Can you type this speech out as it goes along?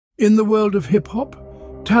In the world of hip-hop,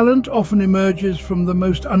 talent often emerges from the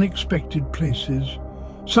most unexpected places.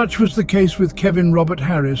 Such was the case with Kevin Robert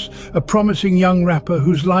Harris, a promising young rapper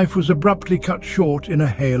whose life was abruptly cut short in a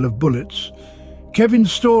hail of bullets.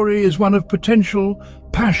 Kevin's story is one of potential,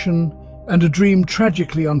 passion, and a dream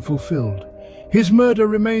tragically unfulfilled. His murder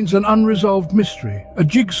remains an unresolved mystery, a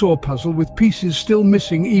jigsaw puzzle with pieces still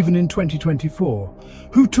missing even in 2024.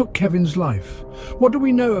 Who took Kevin's life? What do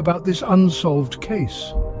we know about this unsolved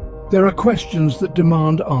case? There are questions that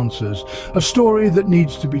demand answers, a story that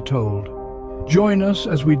needs to be told. Join us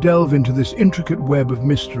as we delve into this intricate web of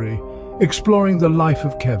mystery, exploring the life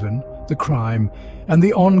of Kevin, the crime, and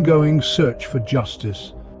the ongoing search for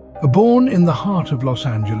justice. Born in the heart of Los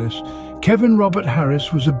Angeles, Kevin Robert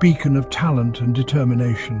Harris was a beacon of talent and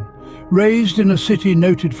determination. Raised in a city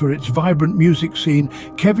noted for its vibrant music scene,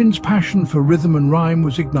 Kevin's passion for rhythm and rhyme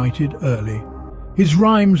was ignited early. His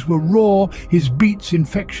rhymes were raw, his beats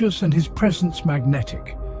infectious, and his presence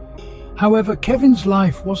magnetic. However, Kevin's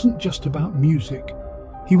life wasn't just about music.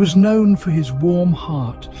 He was known for his warm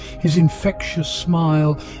heart, his infectious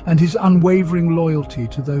smile, and his unwavering loyalty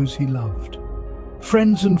to those he loved.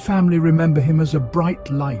 Friends and family remember him as a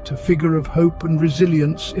bright light, a figure of hope and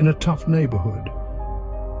resilience in a tough neighborhood.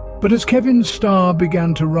 But as Kevin's star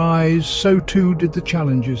began to rise, so too did the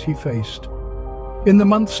challenges he faced. In the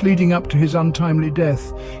months leading up to his untimely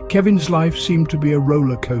death, Kevin's life seemed to be a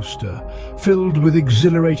roller coaster, filled with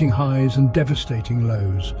exhilarating highs and devastating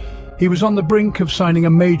lows. He was on the brink of signing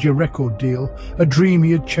a major record deal, a dream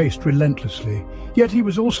he had chased relentlessly. Yet he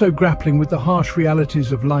was also grappling with the harsh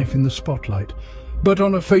realities of life in the spotlight. But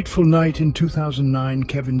on a fateful night in 2009,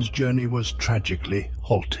 Kevin's journey was tragically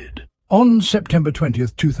halted. On September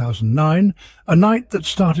 20th, 2009, a night that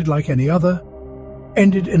started like any other,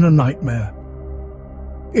 ended in a nightmare.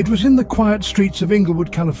 It was in the quiet streets of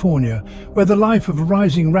Inglewood, California, where the life of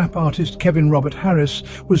rising rap artist Kevin Robert Harris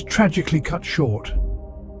was tragically cut short.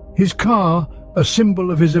 His car, a symbol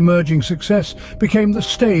of his emerging success, became the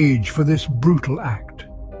stage for this brutal act.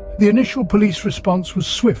 The initial police response was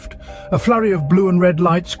swift, a flurry of blue and red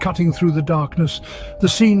lights cutting through the darkness. The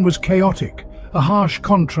scene was chaotic, a harsh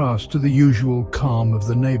contrast to the usual calm of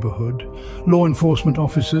the neighborhood. Law enforcement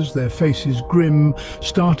officers, their faces grim,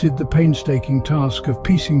 started the painstaking task of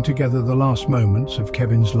piecing together the last moments of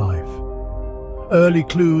Kevin's life. Early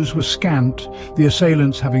clues were scant, the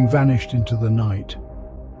assailants having vanished into the night.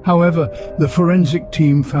 However, the forensic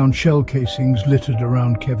team found shell casings littered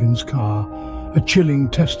around Kevin's car, a chilling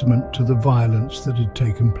testament to the violence that had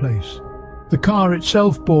taken place. The car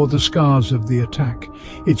itself bore the scars of the attack,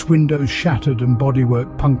 its windows shattered and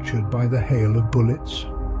bodywork punctured by the hail of bullets.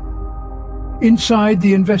 Inside,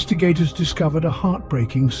 the investigators discovered a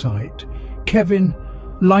heartbreaking sight. Kevin,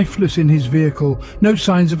 lifeless in his vehicle, no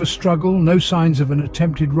signs of a struggle, no signs of an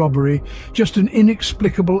attempted robbery, just an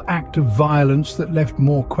inexplicable act of violence that left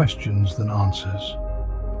more questions than answers.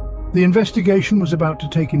 The investigation was about to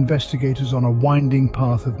take investigators on a winding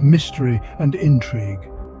path of mystery and intrigue.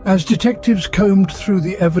 As detectives combed through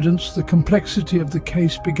the evidence, the complexity of the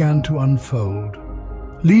case began to unfold.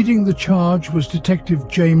 Leading the charge was Detective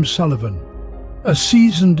James Sullivan, a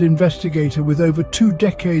seasoned investigator with over 2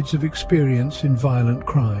 decades of experience in violent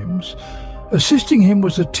crimes. Assisting him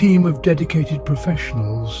was a team of dedicated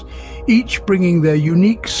professionals, each bringing their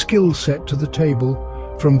unique skill set to the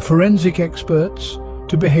table, from forensic experts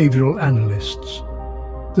to behavioral analysts.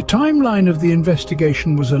 The timeline of the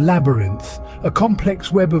investigation was a labyrinth, a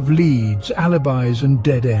complex web of leads, alibis, and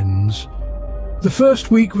dead ends. The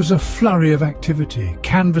first week was a flurry of activity,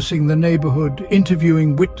 canvassing the neighborhood,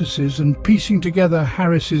 interviewing witnesses, and piecing together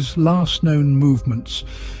Harris's last known movements.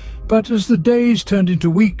 But as the days turned into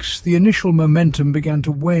weeks, the initial momentum began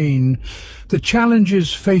to wane. The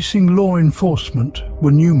challenges facing law enforcement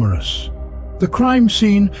were numerous. The crime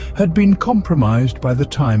scene had been compromised by the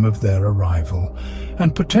time of their arrival,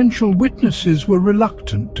 and potential witnesses were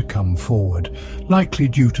reluctant to come forward, likely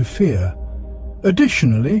due to fear.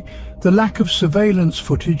 Additionally, the lack of surveillance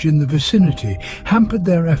footage in the vicinity hampered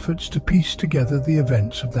their efforts to piece together the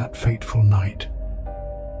events of that fateful night.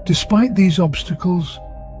 Despite these obstacles,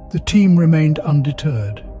 the team remained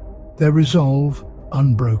undeterred, their resolve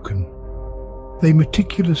unbroken. They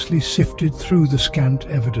meticulously sifted through the scant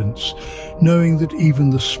evidence, knowing that even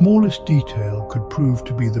the smallest detail could prove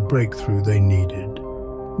to be the breakthrough they needed.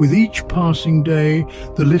 With each passing day,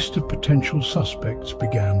 the list of potential suspects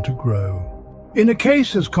began to grow. In a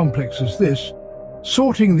case as complex as this,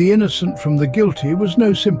 sorting the innocent from the guilty was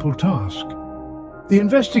no simple task. The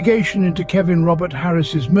investigation into Kevin Robert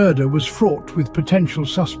Harris's murder was fraught with potential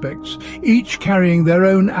suspects, each carrying their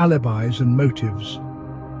own alibis and motives.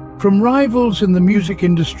 From rivals in the music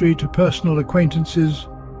industry to personal acquaintances,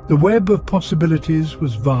 the web of possibilities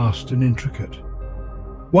was vast and intricate.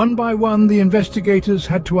 One by one, the investigators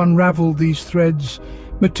had to unravel these threads,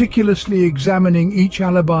 meticulously examining each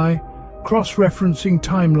alibi, cross-referencing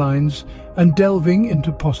timelines, and delving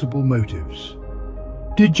into possible motives.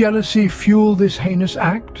 Did jealousy fuel this heinous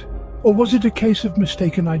act, or was it a case of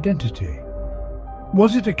mistaken identity?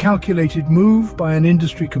 Was it a calculated move by an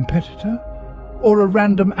industry competitor, or a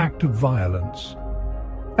random act of violence?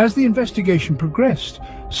 As the investigation progressed,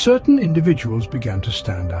 certain individuals began to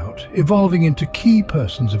stand out, evolving into key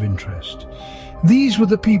persons of interest. These were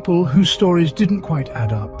the people whose stories didn't quite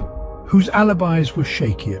add up, whose alibis were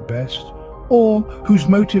shaky at best, or whose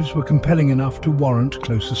motives were compelling enough to warrant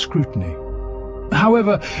closer scrutiny.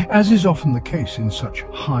 However, as is often the case in such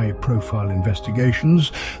high-profile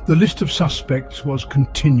investigations, the list of suspects was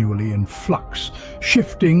continually in flux,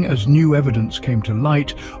 shifting as new evidence came to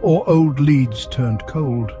light or old leads turned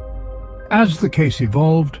cold. As the case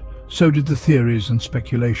evolved, so did the theories and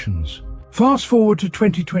speculations. Fast forward to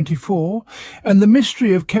 2024, and the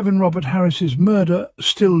mystery of Kevin Robert Harris's murder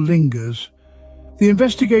still lingers. The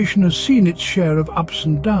investigation has seen its share of ups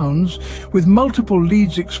and downs, with multiple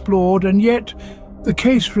leads explored, and yet the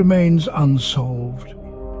case remains unsolved.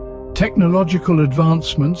 Technological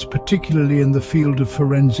advancements, particularly in the field of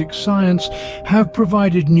forensic science, have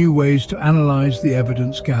provided new ways to analyze the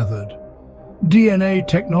evidence gathered. DNA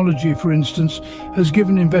technology, for instance, has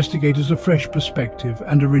given investigators a fresh perspective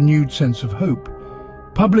and a renewed sense of hope.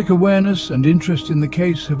 Public awareness and interest in the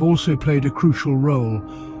case have also played a crucial role.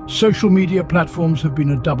 Social media platforms have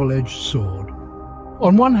been a double-edged sword.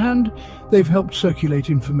 On one hand, they've helped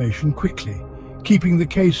circulate information quickly, keeping the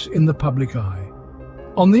case in the public eye.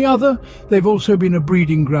 On the other, they've also been a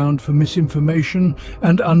breeding ground for misinformation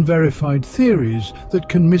and unverified theories that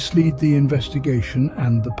can mislead the investigation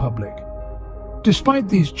and the public. Despite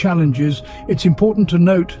these challenges, it's important to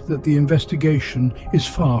note that the investigation is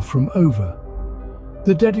far from over.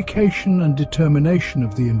 The dedication and determination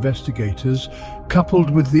of the investigators, coupled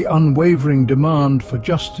with the unwavering demand for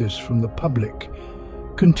justice from the public,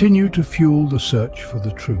 continue to fuel the search for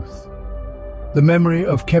the truth. The memory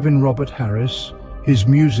of Kevin Robert Harris, his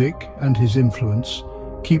music and his influence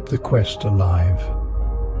keep the quest alive.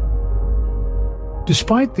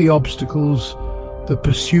 Despite the obstacles, the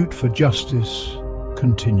pursuit for justice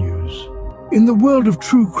continues. In the world of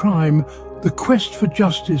true crime, the quest for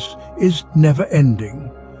justice is never-ending.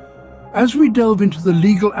 As we delve into the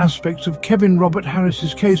legal aspects of Kevin Robert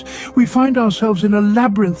Harris's case, we find ourselves in a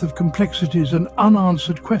labyrinth of complexities and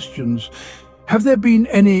unanswered questions. Have there been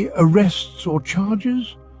any arrests or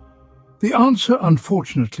charges? The answer,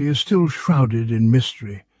 unfortunately, is still shrouded in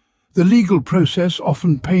mystery. The legal process,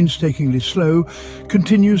 often painstakingly slow,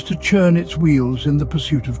 continues to churn its wheels in the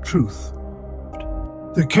pursuit of truth.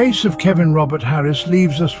 The case of Kevin Robert Harris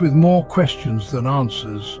leaves us with more questions than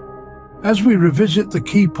answers. As we revisit the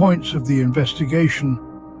key points of the investigation,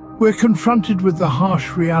 we're confronted with the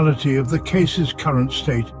harsh reality of the case's current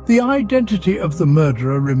state. The identity of the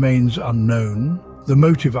murderer remains unknown, the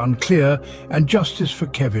motive unclear, and justice for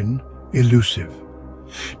Kevin elusive.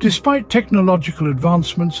 Despite technological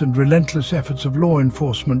advancements and relentless efforts of law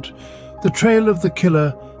enforcement, the trail of the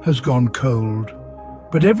killer has gone cold.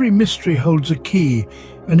 But every mystery holds a key,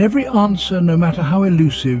 and every answer, no matter how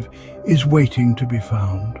elusive, is waiting to be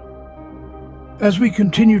found. As we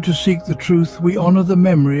continue to seek the truth, we honor the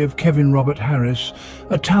memory of Kevin Robert Harris,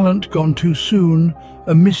 a talent gone too soon,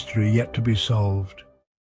 a mystery yet to be solved.